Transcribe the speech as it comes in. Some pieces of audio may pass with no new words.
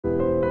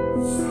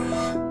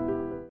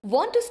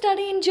Want to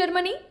study in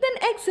Germany? Then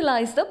Excella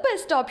is the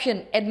best option.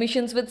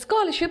 Admissions with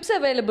scholarships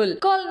available.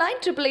 Call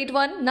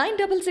 9881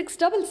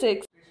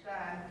 96666. Srishti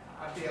and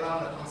Arthi ఎలా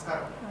ఉన్నారు?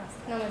 నమస్కారం.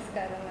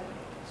 నమస్కారం.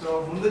 So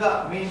ముందుగా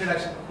మీ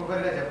introduction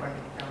ఒక్కొక్కరిగా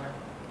చెప్పండి.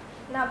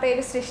 నా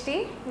పేరు సృష్టి.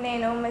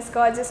 నేను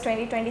MissGorgeous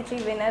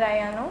 2023 విన్నర్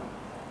అయ్యాను.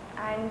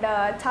 అండ్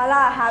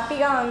చాలా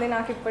హ్యాపీగా ఉంది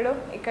నాకు ఇప్పుడు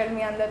ఇక్కడ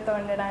మీ అందరితో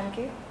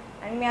ఉండడానికి.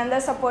 అండ్ మీ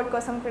అందరి సపోర్ట్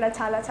కోసం కూడా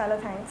చాలా చాలా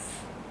థ్యాంక్స్.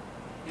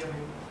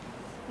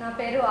 నా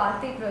పేరు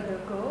ఆర్తి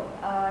ప్రొదుకు.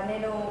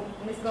 నేను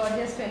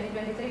MissGorgeous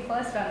 2023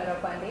 ఫస్ట్ రన్నర్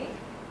అప్ అండి.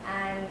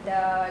 అండ్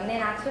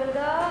నేను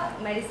యాక్చువల్గా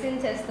మెడిసిన్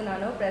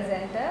చేస్తున్నాను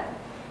ప్రజెంట్.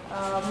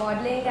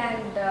 మోడలింగ్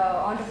అండ్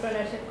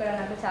ఆంటర్ప్రినర్షిప్ కూడా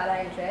నాకు చాలా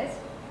interest.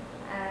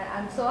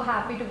 I'm so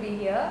happy to be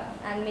here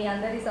and మీ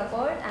అందరి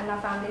సపోర్ట్ అండ్ నా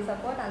ఫ్యామిలీ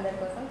సపోర్ట్ అందరి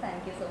కోసం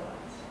thank you so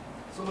much.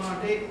 So మనం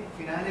అంటే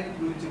ఫినాలే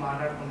గురించి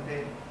మాట్లాడుకుంటే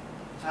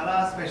చాలా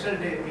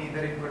స్పెషల్ డే మీ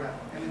ఇద్దరికి కూడా,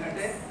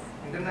 ఎందుకంటే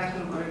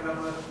ఇంటర్నేషనల్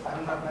కొరియోగ్రాఫర్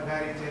అరుణ్ రత్న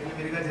గారి చేతుల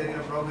మీదుగా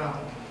జరిగిన programme.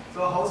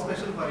 So how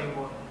special for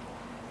you?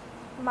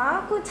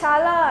 మాకు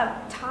చాలా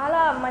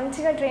చాలా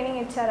మంచిగా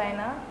ట్రైనింగ్ ఇచ్చారు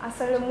ఆయన.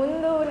 అసలు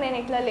ముందు నేను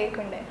ఇట్లా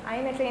లేకుండే,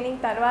 ఆయన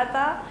ట్రైనింగ్ తర్వాత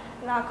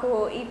నాకు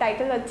ఈ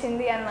టైటిల్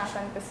వచ్చింది అని నాకు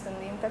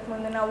అనిపిస్తుంది.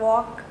 ఇంతకుముందు నా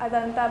వాక్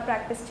అదంతా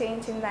ప్రాక్టీస్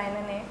చేయించింది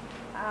ఆయననే.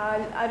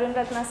 అరుణ్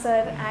రత్న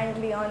sir and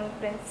Lyon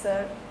prince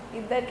sir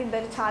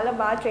ఇద్దరు చాలా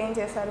బాగా ట్రైన్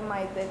చేశారు మా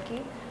ఇద్దరికి.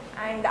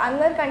 అండ్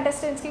అందరు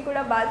కంటెస్టెంట్స్కి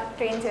కూడా బాగా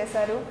ట్రైన్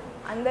చేశారు.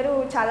 అందరూ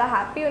చాలా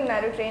హ్యాపీ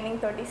ఉన్నారు ట్రైనింగ్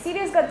తోటి,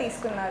 సీరియస్గా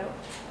తీసుకున్నారు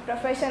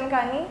ప్రొఫెషన్.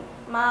 కానీ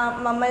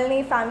మమ్మల్ని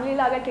ఫ్యామిలీ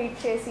లాగా ట్రీట్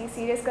చేసి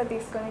సీరియస్గా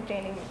తీసుకొని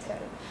ట్రైనింగ్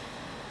ఇచ్చారు.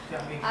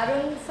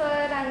 Arun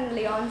sir and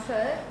Lyon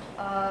sir,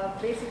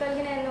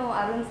 బేసికల్గా నేను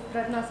అరుణ్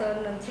రత్న సార్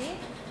నుంచి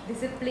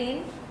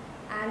డిసిప్లిన్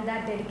అండ్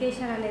దట్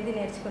డెడికేషన్ అనేది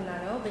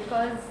నేర్చుకున్నాను.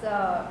 బికాజ్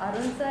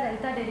అరుణ్ సార్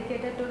ఎంత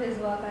డెడికేటెడ్ టు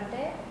హిస్ వర్క్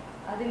అంటే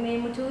అది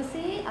మేము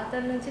చూసి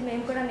అతని నుంచి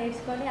మేము కూడా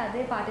నేర్చుకొని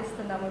అదే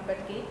పాటిస్తున్నాము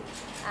ఇప్పటికీ.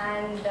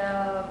 అండ్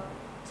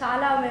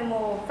చాలా మేము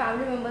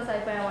ఫ్యామిలీ మెంబర్స్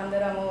అయిపోయాము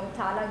అందరము.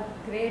 చాలా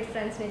గ్రేట్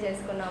ఫ్రెండ్స్ని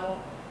చేసుకున్నాము.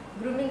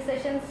 గ్రూమింగ్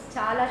సెషన్స్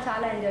చాలా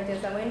చాలా ఎంజాయ్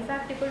చేసాము.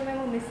 ఇన్ఫ్యాక్ట్ ఇప్పుడు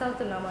మేము మిస్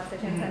అవుతున్నాము ఆ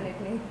సెషన్స్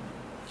అన్నిటిని.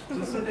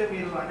 చూస్తుంటే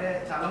మీరు అంటే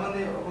చాలా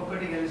మంది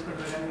ఒక్కొక్కటి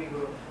గెలుచుకుంటారు, కానీ మీకు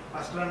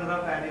first runner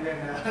up and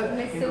even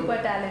miss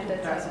super talent.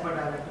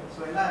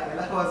 So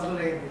ఎలా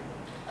పాసిబుల్ అయింది?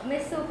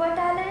 Miss super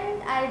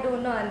talent I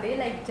don't know అండి,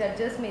 లైక్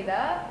జడ్జెస్ మీద.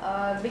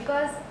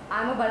 Because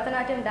I'm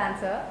Bharatanatyam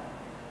dancer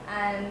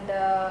and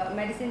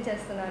medicine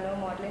చేస్తున్నాను,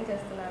 మోడలింగ్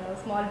చేస్తున్నాను,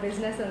 స్మాల్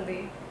బిజినెస్ ఉంది.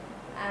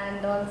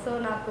 అండ్ ఆల్సో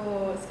నాకు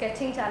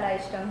స్కెచింగ్ చాలా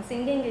ఇష్టం,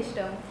 సింగింగ్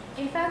ఇష్టం.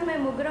 ఇన్ఫ్యాక్ట్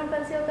మేము ముగ్గురం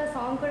కలిసి ఒక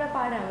సాంగ్ కూడా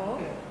పాడాము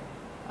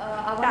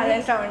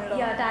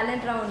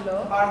టాలెంట్ రౌండ్లో.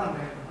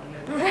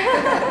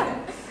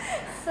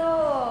 సో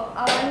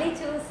అవన్నీ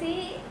చూసి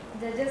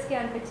జడ్జెస్కి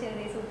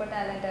అనిపించింది సూపర్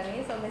టాలెంట్ అని.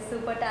 So miss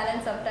super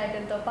talent sub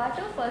టైటిల్తో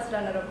పాటు ఫస్ట్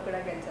రన్నర్ అప్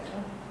కూడా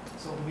గెలిచాను.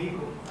 సో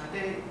మీకు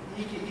అంటే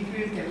ఈ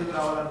ఫీల్డ్కి ఎందుకు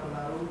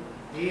రావాలనుకున్నారు?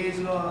 ఏ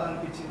ఏజ్లో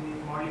అనిపించింది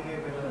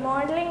మోడలింగ్?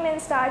 మోడలింగ్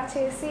నేను స్టార్ట్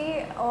చేసి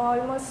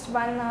ఆల్మోస్ట్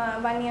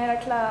వన్ ఇయర్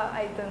అట్లా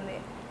అవుతుంది.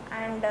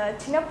 అండ్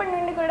చిన్నప్పటి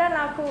నుండి కూడా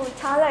నాకు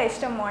చాలా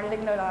ఇష్టం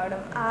మోడలింగ్లో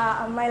రావడం. ఆ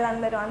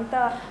అమ్మాయిలందరూ అంత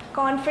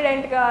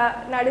కాన్ఫిడెంట్గా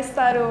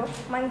నడుస్తారు,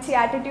 మంచి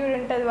యాటిట్యూడ్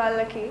ఉంటుంది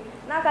వాళ్ళకి.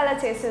 నాకు అలా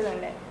చేసేది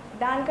ఉండే.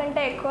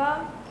 దానికంటే ఎక్కువ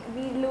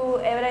వీళ్ళు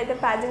ఎవరైతే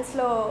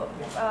ప్యాజెంట్స్లో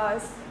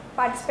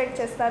పార్టిసిపేట్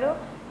చేస్తారో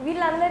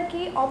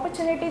వీళ్ళందరికీ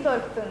ఆపర్చునిటీ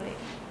దొరుకుతుంది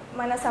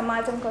మన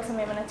సమాజం కోసం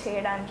ఏమైనా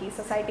చేయడానికి,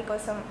 సొసైటీ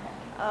కోసం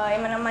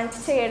ఏమైనా మంచి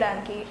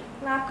చేయడానికి.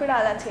 నాకు కూడా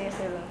అలా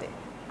చేసేది ఉంది.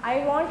 I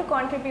want to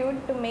contribute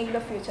to make the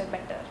future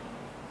better.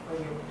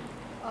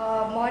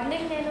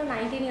 Modelling నేను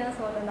 19 years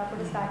ఓల్డ్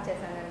ఉన్నప్పుడు స్టార్ట్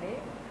చేశానండి.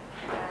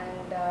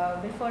 అండ్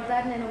బిఫోర్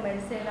దాట్ నేను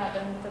మెడిసిన్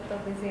అదంతా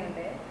బిజీ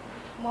ఉండే.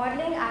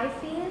 Modelling I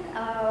feel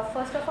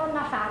first of all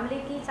నా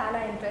ఫ్యామిలీకి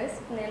చాలా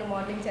ఇంట్రెస్ట్ నేను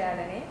మోడలింగ్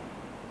చేయాలని.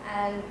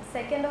 And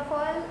second of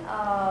all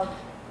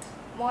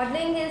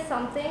modelling is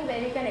something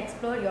where you can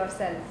explore your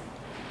self.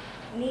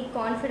 నీ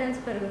కాన్ఫిడెన్స్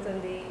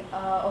పెరుగుతుంది,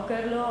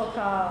 ఒకరిలో ఒక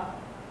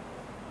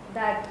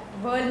దట్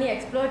వరల్డ్ని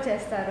ఎక్స్ప్లోర్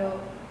చేస్తారు,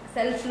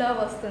 సెల్ఫ్ లవ్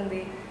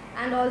వస్తుంది.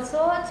 అండ్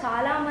ఆల్సో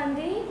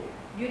చాలామంది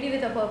బ్యూటీ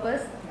విత్ అ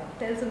పర్పస్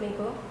తెలుసు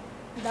మీకు,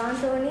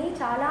 దాంతో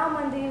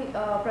చాలామంది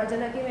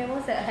ప్రజలకి మేము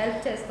హెల్ప్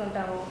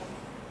చేస్తుంటాము.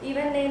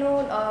 ఈవెన్ నేను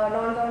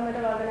నాన్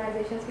గవర్నమెంటల్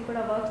ఆర్గనైజేషన్స్కి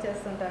కూడా వర్క్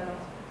చేస్తుంటాను.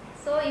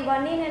 సో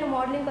ఇవన్నీ నేను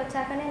మోడలింగ్కి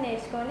వచ్చాకనే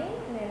నేర్చుకొని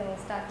నేను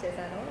స్టార్ట్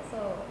చేశాను. సో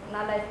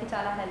నా లైఫ్కి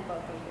చాలా హెల్ప్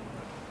అవుతుంది.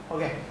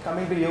 Okay,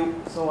 coming to you.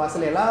 So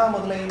అసలు ఎలా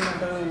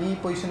మొదలైందంటారు? ఈ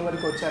పొజిషన్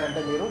వరకు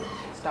వచ్చారంటే మీరు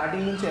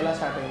స్టార్టింగ్ నుంచి ఎలా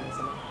స్టార్ట్ అయింది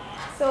అసలు?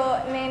 సో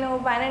నేను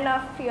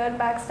 1.5 year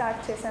బ్యాక్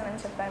స్టార్ట్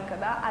చేశానని చెప్పాను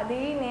కదా, అది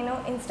నేను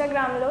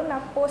ఇన్స్టాగ్రామ్లో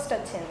నాకు పోస్ట్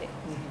వచ్చింది.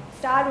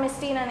 స్టార్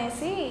మిస్టీన్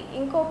అనేసి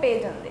ఇంకో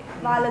పేజ్ ఉంది,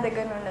 వాళ్ళ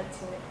దగ్గర నుండి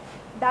వచ్చింది.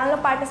 దానిలో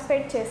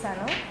పార్టిసిపేట్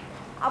చేశాను.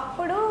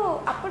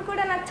 అప్పుడు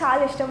కూడా నాకు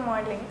చాలా ఇష్టం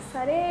మోడలింగ్.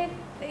 సరే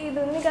ఇది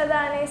ఉంది కదా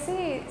అనేసి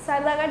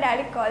సరదాగా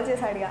డాడీకి కాల్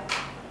చేసి అడిగా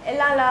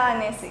ఎలా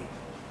అనేసి.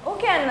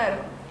 ఓకే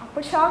అన్నారు.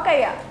 అప్పుడు షాక్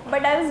అయ్యా,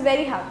 but I was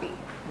very happy.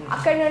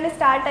 అక్కడి నుండి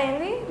స్టార్ట్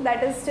అయింది.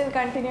 That is still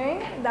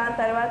continuing. దాని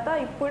తర్వాత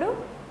ఇప్పుడు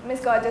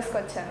MissGorgeousకి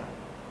వచ్చాను.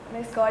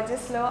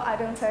 MissGorgeousలో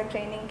అరుణ్ సార్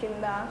ట్రైనింగ్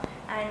కింద.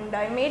 And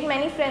I made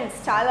many friends,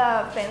 చాలా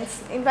ఫ్రెండ్స్.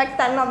 ఇన్ఫ్యాక్ట్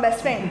తను నా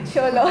బెస్ట్ ఫ్రెండ్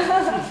షోలో.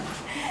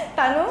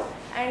 తను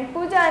అండ్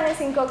పూజ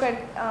అనేసి ఇంకొక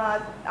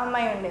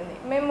అమ్మాయి ఉండింది.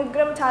 మేము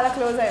ముగ్గురం చాలా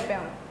క్లోజ్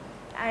అయిపోయాము.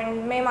 అండ్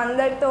మేము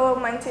అందరితో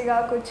మంచిగా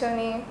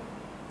కూర్చొని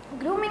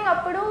గ్రూమింగ్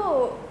అప్పుడు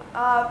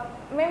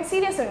మేము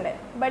సీరియస్ ఉండే,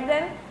 బట్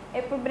దెన్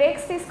ఎప్పుడు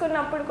బ్రేక్స్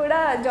తీసుకున్నప్పుడు కూడా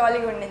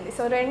జాలీగా ఉండింది.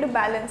 సో రెండు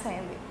బ్యాలెన్స్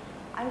అయింది.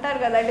 అంటారు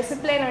కదా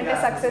డిసిప్లిన్ ఉంటే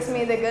సక్సెస్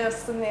మీ దగ్గర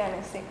వస్తుంది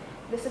అనేసి.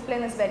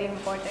 Discipline is very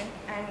important.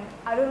 And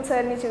Arun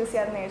సార్ని చూసి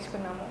అది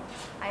నేర్చుకున్నాము.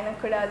 ఆయనకు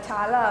కూడా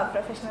చాలా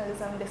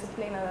ప్రొఫెషనలిజం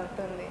డిసిప్లిన్ అది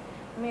అవుతుంది.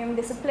 మేము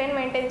డిసిప్లిన్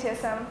మెయింటైన్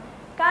చేసాం,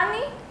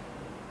 కానీ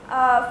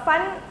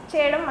ఫన్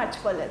చేయడం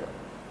మర్చిపోలేదు.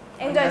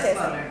 ఎంజాయ్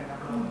చేసాం,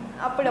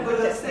 అప్పుడప్పుడు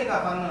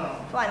చేస్తాం.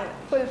 Fun,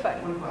 full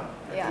fun.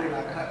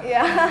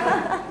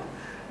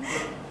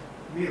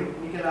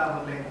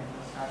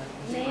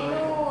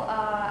 నేను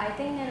ఐ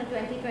థింక్ నేను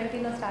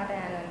 2020లో స్టార్ట్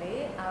అయ్యానండి.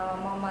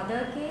 మా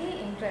మదర్కి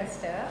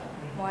interest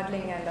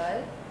modelling and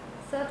all.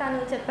 So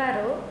తను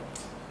చెప్పారు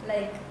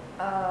లైక్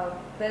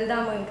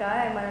వెళ్దాము, ఇంకా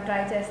ఏమైనా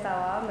ట్రై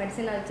చేస్తావా,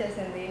 మెడిసిన్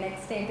వచ్చేసింది,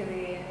 నెక్స్ట్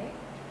ఏంటిది అని.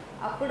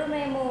 అప్పుడు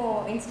మేము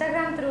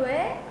ఇన్స్టాగ్రామ్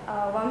త్రూవే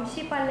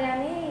వంశీపల్లి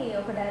అని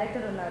ఒక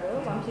డైరెక్టర్ ఉన్నారు,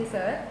 వంశీ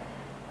సార్.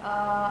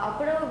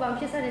 అప్పుడు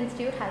Vamsi sir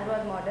institute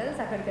Hyderabad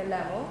models, అక్కడికి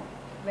వెళ్ళాము.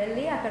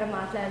 వెళ్ళి అక్కడ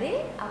మాట్లాడి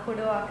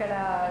అప్పుడు అక్కడ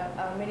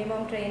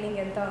మినిమం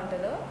ట్రైనింగ్ ఎంత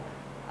ఉంటుందో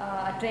ఆ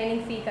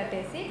ట్రైనింగ్ ఫీ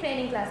కట్టేసి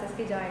ట్రైనింగ్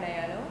క్లాసెస్కి జాయిన్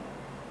అయ్యాను.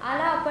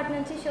 అలా అప్పటి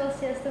నుంచి షోస్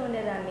చేస్తూ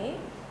ఉండేదాన్ని.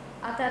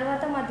 ఆ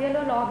తర్వాత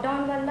మధ్యలో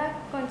లాక్డౌన్ వల్ల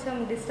కొంచెం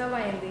డిస్టర్బ్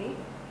అయింది.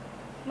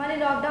 మళ్ళీ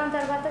లాక్డౌన్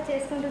తర్వాత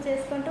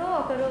చేసుకుంటూ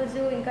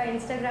ఒకరోజు ఇంకా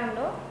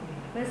ఇన్స్టాగ్రామ్లో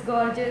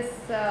MissGorgeous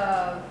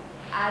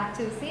యాడ్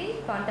చూసి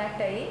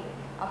కాంటాక్ట్ అయ్యి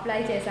అప్లై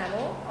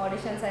చేశాము.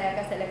 ఆడిషన్స్ అయ్యాక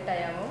సెలెక్ట్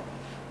అయ్యాము.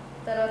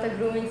 తర్వాత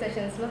గ్రూమింగ్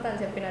సెషన్స్లో తను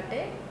చెప్పినట్టే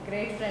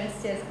గ్రేట్ ఫ్రెండ్స్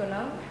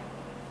చేసుకున్నాం,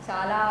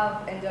 చాలా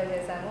ఎంజాయ్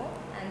చేశాము.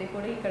 అండ్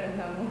ఇప్పుడు ఇక్కడ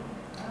ఉన్నాము.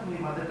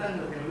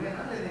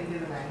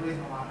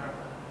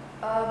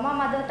 మా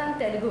మదర్ టంగ్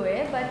తెలుగువే,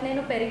 బట్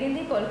నేను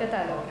పెరిగింది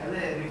కోల్కతాలో.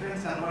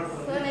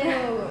 సో నేను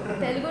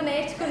తెలుగు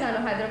నేర్చుకున్నాను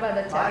హైదరాబాద్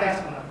వచ్చాక.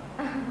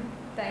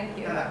 Thank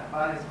you.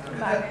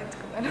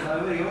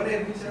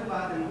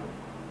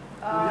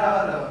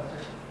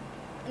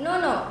 నో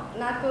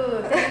నాకు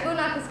తెలుగు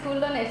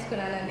స్కూల్లో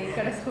నేర్చుకున్నానండి.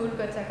 ఇక్కడ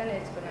స్కూల్కి వచ్చాక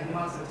నేర్చుకున్నాను.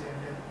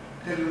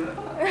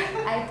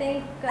 ఐ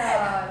థింక్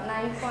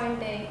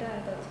 9.8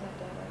 అంత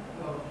వచ్చినట్టు.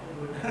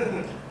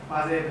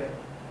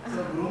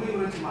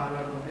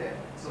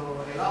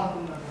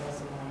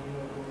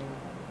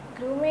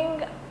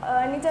 గ్రూమింగ్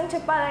నిజం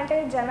చెప్పాలంటే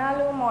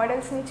జనాలు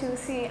మోడల్స్ని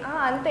చూసి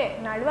అంతే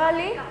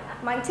నడవాలి,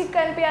 మంచిగా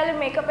కనిపించాలి,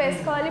 మేకప్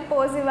వేసుకోవాలి,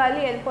 పోజ్ ఇవ్వాలి,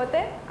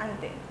 వెళ్ళిపోతే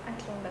అంతే,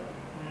 అట్లా ఉండదు.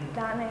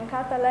 దాని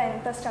వెనకాతల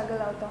ఎంత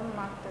స్ట్రగుల్ అవుతామో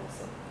మాకు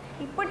తెలుసు.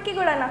 ఇప్పటికీ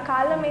కూడా నా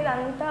కాళ్ళ మీద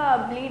అంతా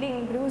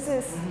బ్లీడింగ్,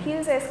 బ్రూజెస్,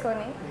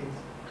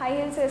 హై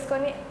హీల్స్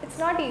వేసుకొని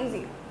ఇట్స్ నాట్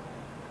ఈజీ.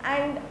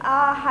 అండ్ ఆ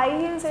హై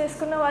హీల్స్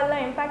వేసుకున్న వల్ల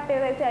ఇంపాక్ట్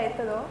ఏదైతే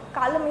అవుతుందో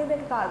కాళ్ళ మీద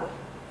కాదు,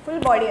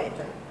 ఫుల్ బాడీ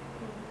అవుతుంది.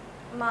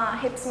 మా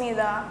హిప్స్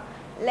మీద,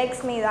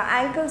 లెగ్స్ మీద,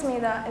 యాంకిల్స్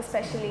మీద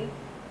ఎస్పెషలీ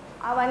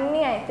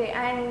అవన్నీ అయితే.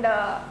 అండ్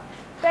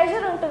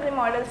ప్రెషర్ ఉంటుంది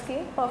మోడల్స్కి,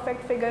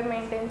 పర్ఫెక్ట్ ఫిగర్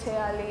మెయింటైన్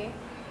చేయాలి,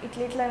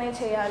 ఇట్లనే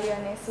చేయాలి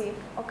అనేసి,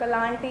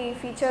 ఒకలాంటి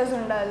ఫీచర్స్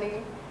ఉండాలి.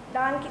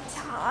 దానికి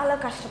చాలా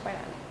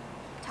కష్టపడాలి.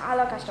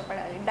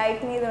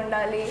 డైట్ మీద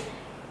ఉండాలి.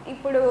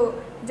 ఇప్పుడు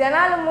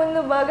జనాల ముందు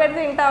బర్గర్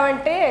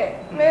తింటామంటే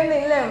మేము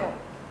తినలేము.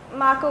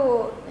 మాకు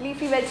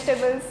లీఫీ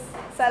వెజిటబుల్స్,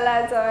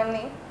 సలాడ్స్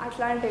అవన్నీ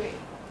అట్లాంటివి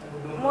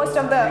most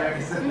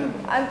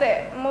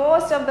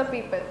of the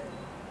people.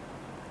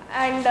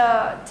 And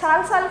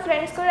చాలాసార్లు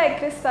ఫ్రెండ్స్ కూడా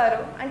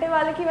ఎక్కిరిస్తారు, అంటే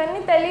వాళ్ళకి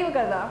ఇవన్నీ తెలియవు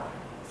కదా.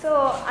 సో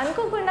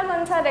అనుకోకుండా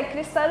కొన్నిసార్లు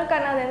ఎక్కిరిస్తారు,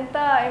 కానీ అది ఎంత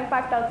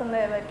ఇంపాక్ట్ అవుతుందో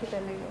ఎవరికి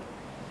తెలియదు.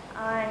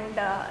 And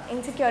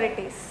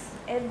insecurities,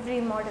 every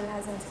model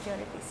has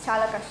insecurities.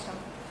 చాలా కష్టం.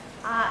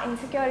 ఆ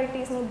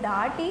ఇన్సెక్యూరిటీస్ని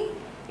దాటి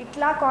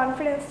ఇట్లా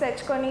కాన్ఫిడెన్స్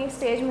తెచ్చుకొని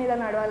స్టేజ్ మీద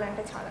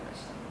నడవాలంటే చాలా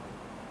కష్టం.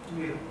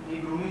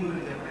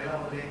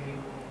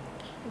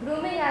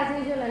 గ్రూమింగ్ యాజ్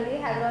యూజువల్ అండి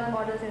హైదరాబాద్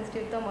మోడల్స్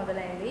ఇన్స్టిట్యూట్తో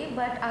మొదలైంది.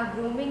 బట్ ఆ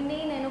గ్రూమింగ్ని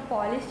నేను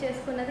పాలిష్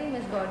చేసుకున్నది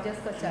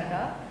MissGorgeousకి వచ్చాక.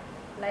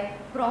 Like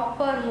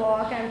proper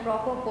walk and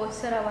proper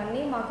posture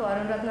అవన్నీ మాకు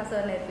అరుణ్ రత్న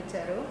సార్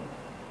నేర్పించారు.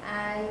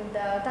 అండ్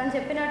తను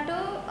చెప్పినట్టు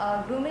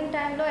గ్రూమింగ్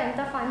టైంలో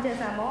ఎంత ఫన్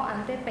చేసామో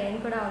అంతే పెయిన్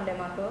కూడా ఉండే.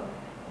 మాకు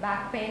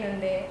బ్యాక్ పెయిన్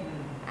ఉండే.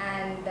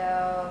 అండ్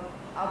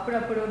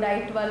అప్పుడప్పుడు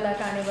డైట్ వల్ల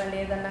కానివ్వండి,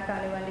 ఏదన్నా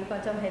కానివ్వండి,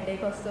 కొంచెం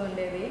హెడేక్ వస్తూ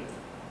ఉండేది.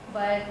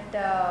 బట్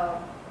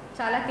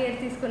చాలా కేర్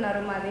తీసుకున్నారు.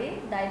 మాది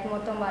డైట్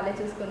మొత్తం వాళ్ళే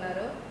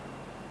చూసుకున్నారు.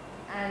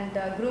 అండ్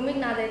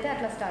గ్రూమింగ్ నాదైతే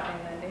అట్లా స్టార్ట్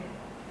అయిందండి.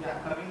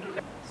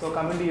 So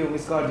coming to you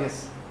MissGorgeous.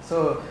 So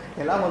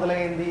ఎలా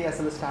మొదలైంది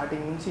అసలు,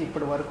 స్టార్టింగ్ నుంచి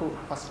ఇప్పటి వరకు,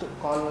 ఫస్ట్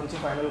కాల్ నుంచి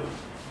ఫైనల్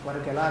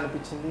వరకు ఎలా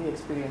అనిపించింది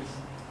ఎక్స్పీరియన్స్?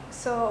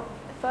 సో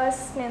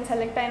ఫస్ట్ నేను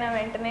సెలెక్ట్ అయిన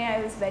వెంటనే ఐ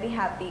వాజ్ వెరీ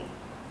హ్యాపీ.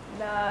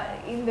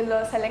 ఇందులో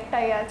సెలెక్ట్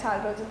అయ్యా చాలా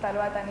రోజుల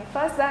తర్వాత అని.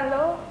 ఫస్ట్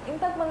దానిలో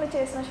ఇంతకుముందు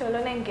చేసిన షోలో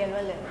నేను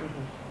గెలవలేదు.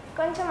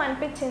 కొంచెం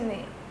అనిపించింది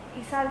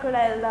ఈసారి కూడా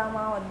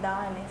వెళ్దామా వద్దా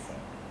అనేసి.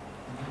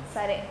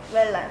 సరే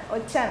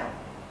వచ్చాను.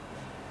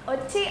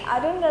 వచ్చి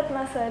అరుణ్ రత్న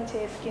సార్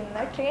చేతి కింద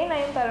ట్రైన్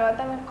అయిన తర్వాత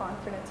నాకు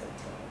కాన్ఫిడెన్స్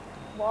వచ్చింది.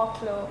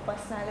 వాక్లో,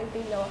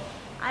 పర్సనాలిటీలో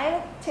ఆయన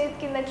చేతి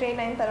కింద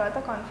ట్రైన్ అయిన తర్వాత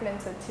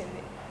కాన్ఫిడెన్స్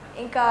వచ్చింది.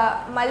 ఇంకా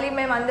మళ్ళీ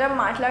మేము అందరం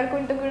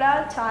మాట్లాడుకుంటూ కూడా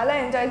చాలా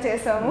ఎంజాయ్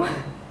చేసాము.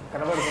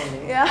 కనబడుతుంది.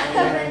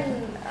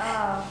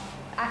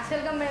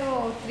 యాక్చువల్గా మేము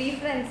 3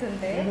 ఫ్రెండ్స్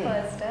ఉంటే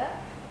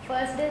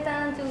ఫస్ట్ డే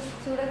తను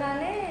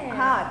చూడగానే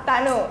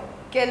తను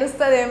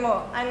గెలుస్తుందేమో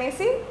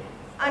అనేసి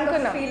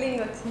అనుకున్నాం. ఫీలింగ్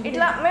వచ్చింది.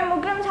 ఇట్లా మేము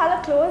ముగ్గురం చాలా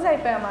క్లోజ్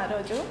అయిపోయాం ఆ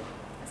రోజు.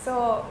 సో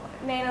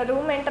నేను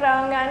రూమ్ ఎంటర్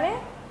అవ్వగానే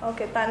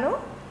ఓకే తను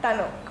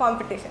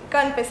కాంపిటీషన్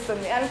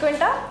కనిపిస్తుంది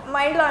అనుకుంటా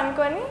మైండ్లో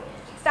అనుకొని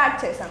స్టార్ట్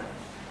చేసాం.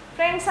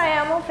 ఫ్రెండ్స్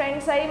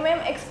అయ్యి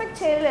మేము ఎక్స్పెక్ట్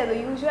చేయలేదు.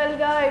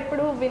 యూజువల్గా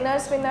ఇప్పుడు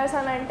విన్నర్స్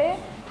అని అంటే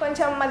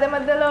కొంచెం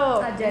మధ్యలో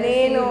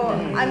నేను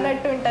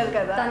అన్నట్టు ఉంటుంది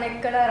కదా, తను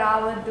ఎక్కడ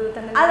రావద్దు,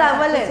 అది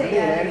అవ్వలేదు.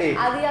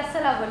 అది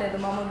అస్సలు అవ్వలేదు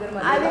మా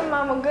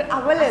ముగ్గురు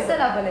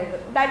అవ్వలేదు.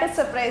 That is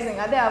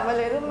surprising. అదే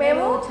అవ్వలేదు.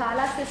 మేము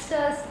చాలా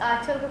సిస్టర్స్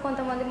యాక్చువల్గా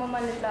కొంతమంది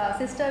మమ్మల్ని ఇట్లా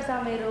సిస్టర్సా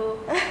మీరు,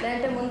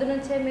 లేదంటే ముందు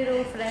నుంచే మీరు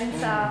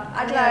ఫ్రెండ్సా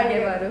అట్లా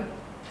అడిగేవారు.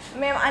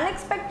 మేము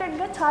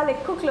అన్ఎక్స్పెక్టెడ్గా చాలా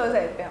ఎక్కువ క్లోజ్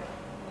అయిపోయాం.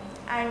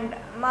 అండ్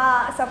మా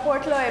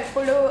సపోర్ట్లో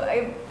ఎప్పుడు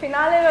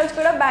ఫినాలే రోజు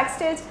కూడా back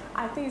stage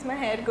Aarti is my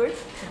hair good,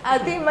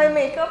 Aarti my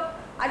makeup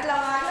అట్లా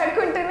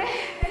మాట్లాడుకుంటూనే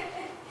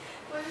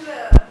ఫుల్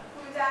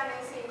పూజ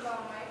అనేసి ఇంకో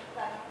అమ్మాయి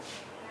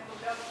మేము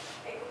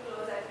ఎక్కువ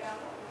క్లోజ్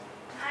అయిపోయాము.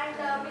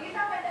 అండ్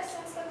మిగతా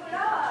కంటెస్టెంట్స్తో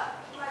కూడా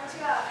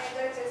మంచిగా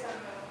ఎంజాయ్ చేసాము.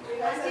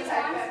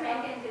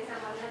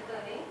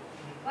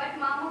 బట్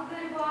మా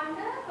ముగ్గురు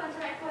బాండ్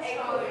కొంచెం ఎక్కువ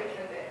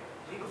ఉంటుంది.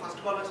 మీకు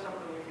ఫస్ట్ బాల్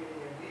వచ్చినప్పుడు మీ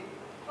ఫీలింగ్ ఏంటి?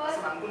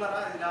 అసలు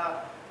అనుకున్నారా ఇలా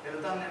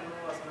వెళ్తాను నేను,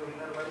 అసలు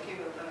విన్నర్ వరకు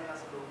వెళ్తాను,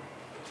 అసలు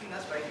వచ్చిందా,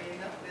 స్ట్రైక్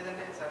అయిందా,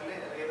 లేదంటే సర్లే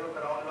ఏదో ఒక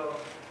రౌండ్లో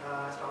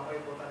స్టాప్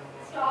అయిపోతాను?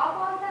 స్టాప్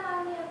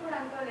అవుతానని ఎప్పుడు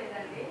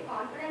అనుకోలేదండి.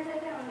 కాన్ఫిడెన్స్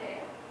అయితే ఉండే,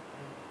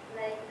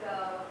 లైక్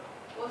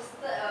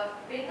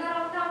విన్నర్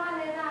అవుతామా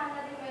లేదా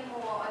అన్నది మేము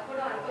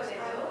ఎప్పుడు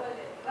అనుకోలేదు.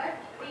 But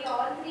we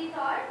all three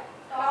thought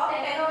top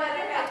 10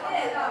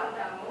 వరకు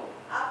ఉంటాము.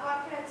 ఆ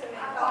కాన్ఫిడెన్స్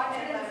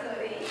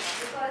ఉంది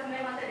బికాజ్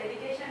మేమంతా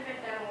డెడికేషన్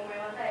పెట్టాము,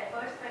 మేమంతా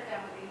ఎఫర్ట్స్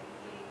పెట్టాము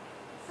దీనికి.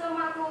 సో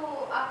మాకు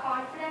ఆ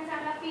కాన్ఫిడెన్స్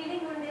అండ్ ఆ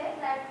ఫీలింగ్ ఉండే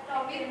దట్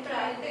టాప్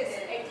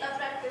ఎట్లా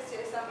ప్రాక్టీస్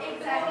చేస్తాం.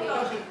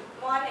 ఎగ్జాక్ట్లీ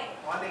మార్నింగ్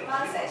మా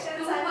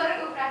సెషన్స్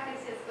వరకు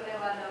ప్రాక్టీస్ చేసుకునే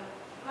వాళ్ళం.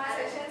 మా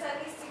సెషన్స్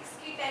అన్ని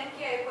 6కి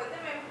 10కి అయిపోతే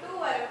మేము 2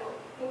 వరకు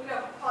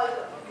ముగ్గురం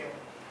హాల్లో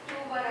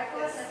 2 వరకు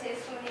అట్లా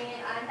చేసుకొని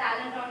అండ్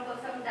టాలెంట్ రౌండ్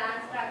కోసం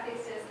డాన్స్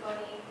ప్రాక్టీస్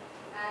చేసుకొని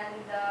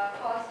అండ్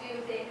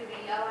కాస్ట్యూమ్స్ ఏంటిది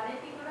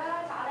అవన్నీ కూడా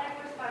చాలా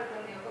ఎఫర్ట్స్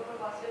పడుతుంది ఒక్కొక్క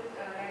కాస్ట్యూమ్స్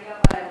రెడీ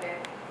అవ్వాలంటే.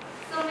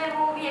 సో మేము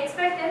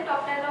ఎక్స్పెక్టెడ్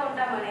టాప్ 10లో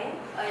ఉంటామని,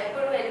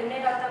 ఎప్పుడు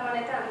ఎలిమినేట్ అవుతామని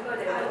అయితే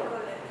అనుకోలేదు.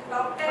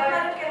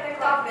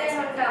 టాప్ 10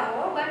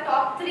 ఉంటాము, బట్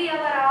టాప్ 3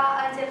 ఎవరా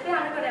అని చెప్పి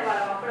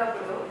అనుకునేవాళ్ళం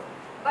అప్పుడప్పుడు.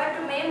 బట్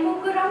మేము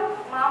ముగ్గురం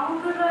మా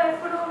ముగ్గురులో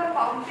ఎప్పుడు ఒక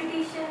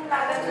కాంపిటీషన్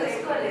లాగా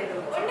చూసుకోలేదు.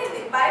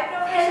 ఉండేది బై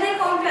హెల్దీ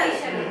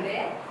కాంపిటీషన్ ఉండే.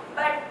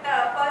 బట్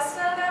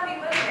పర్సనల్గా we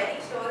were very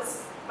close.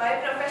 By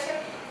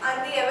profession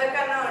అది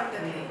ఎవరికన్నా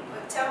ఉంటుంది.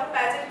 వచ్చాము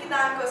ప్యాజెంట్కి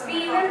దానికోసం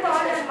ఈవెన్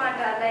థాట్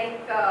అనమాట,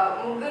 లైక్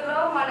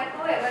ముగ్గురులో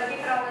మనకు ఎవరికి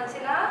క్రౌన్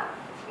వచ్చినా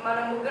మన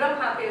ముగ్గురం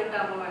హ్యాపీ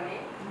ఉంటాము అని.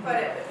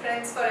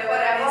 ఫ్రెండ్స్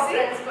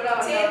కూడా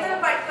చేతులు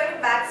పట్టుకొని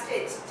back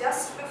stage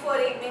just before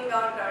evening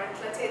ఉంటాడు.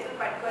 ఇట్లా చేతులు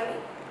పట్టుకొని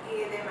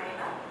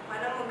ఏదేమైనా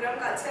మనం ముగ్గురం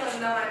కలిసి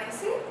ఉందాం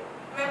అనేసి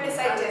మేము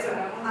డిసైడ్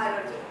చేసాము ఆ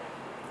రోజు.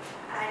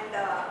 అండ్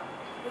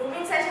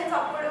రూమింగ్ సెషన్స్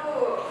అప్పుడు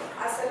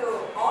అసలు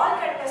all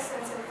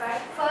contestants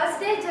in fact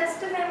first day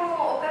just మేము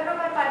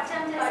ఒకరినొకరు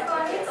పరిచయం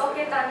చేసుకొని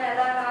ఓకే తను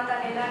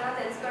ఎలానా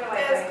తెలుసుకోవడం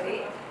అయిపోయింది.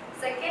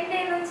 సెకండ్ డే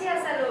నుంచి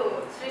అసలు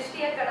సృష్టి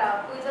ఎక్కడ,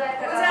 పూజ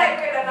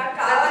ఎక్కడ నాకు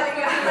కావాలి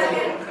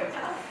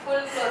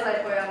ఫుల్ క్లోజ్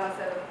అయిపోయాము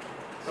అసలు.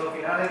 సో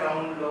ఫినాలే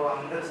రౌండ్లో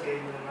అందరు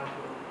స్టేజ్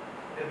ఉన్నప్పుడు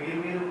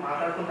మీరు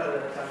మాట్లాడుకుంటారు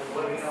కదా, చాలా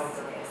ఓవర్విన్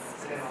అవుతారు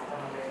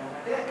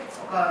అంటే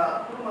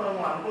అప్పుడు మనం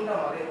అనుకుంటాం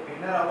అదే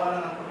విన్నర్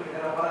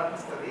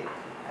అవ్వాలనిపిస్తుంది.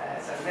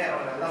 సరే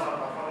వెళ్దాం, మన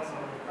పర్ఫార్మెన్స్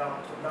మనం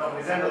చూద్దాం,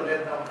 రిజల్ట్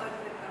వదిలేద్దాం,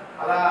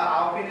 అలా ఆ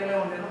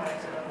ఒపీనియన్ ఉండేది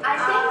ఐ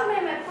థింక్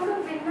మేము ఎప్పుడు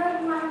విన్నర్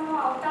మనము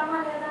అవుతామా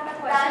లేదా అన్న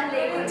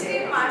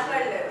క్వశ్చన్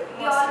మాట్లాడలేదు.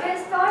 వి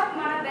ఆల్వేస్ థాట్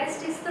మన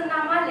బెస్ట్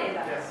ఇస్తున్నామా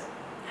లేదా.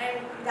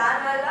 అండ్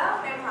దానివల్ల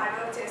మేము హార్డ్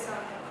వర్క్ చేసాం.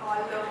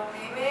 హాల్లో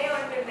మేమే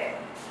ఉంటుండే,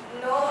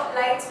 నో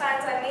లైట్స్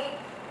ఫ్యాన్స్ అన్నీ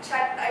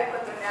షట్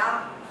అయిపోతుండే.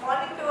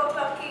 మార్నింగ్ 2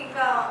 o'clockకి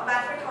ఇంకా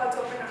బ్యాంక్వెట్ హాల్స్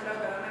ఓపెన్ ఉండవు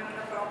కదా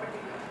మేమున్న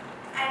ప్రాపర్టీలో.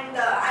 అండ్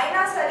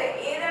అయినా సరే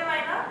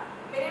ఏదేమైనా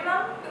మినిమం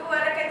 2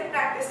 వరకు అయితే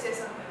ప్రాక్టీస్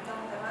చేసాం.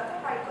 దాని తర్వాత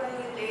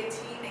పడుకొని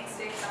లేచి నెక్స్ట్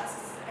డే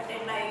క్లాసెస్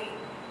అటెండ్ అయ్యి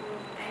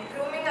అండ్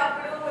గ్రూమింగ్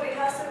అప్పుడు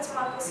రిహార్సల్స్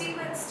మాకు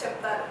సీక్వెన్స్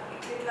చెప్తారు,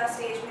 ఇట్లా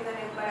స్టేజ్ మీద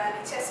నిలబడాలి,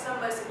 చెస్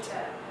నెంబర్స్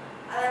ఇచ్చారు.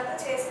 అదంతా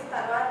చేసిన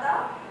తర్వాత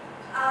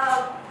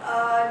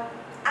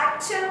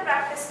యాక్చువల్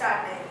ప్రాక్టీస్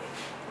స్టార్ట్ అయింది.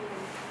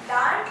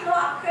 దాంట్లో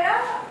అక్కడ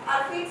ఆ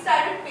ఫీట్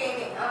స్టార్టెడ్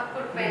పెయినింగ్.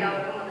 అప్పుడు పెయిన్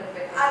అవ్వడం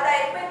మొదలుపెట్టింది. అది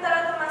అయిపోయిన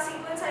తర్వాత మా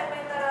సీక్వెన్స్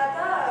అయిపోయిన తర్వాత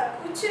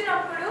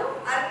కూర్చున్నప్పుడు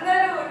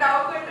అందరూ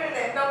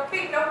నవ్వుకుంటుండే,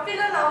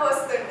 నొప్పిలో నవ్వు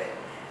వస్తుండే.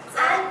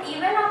 అండ్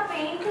ఈవెన్ ఆ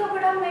పెయిన్తో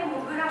కూడా మేము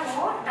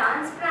ముగ్గురము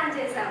డాన్స్ ప్లాన్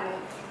చేసాము.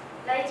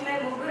 లైక్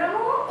మేము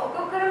ముగ్గురము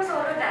ఒక్కొక్కరం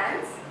solo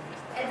dance,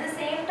 at the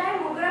same time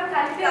ముగ్గురం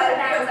కలిపి ఒక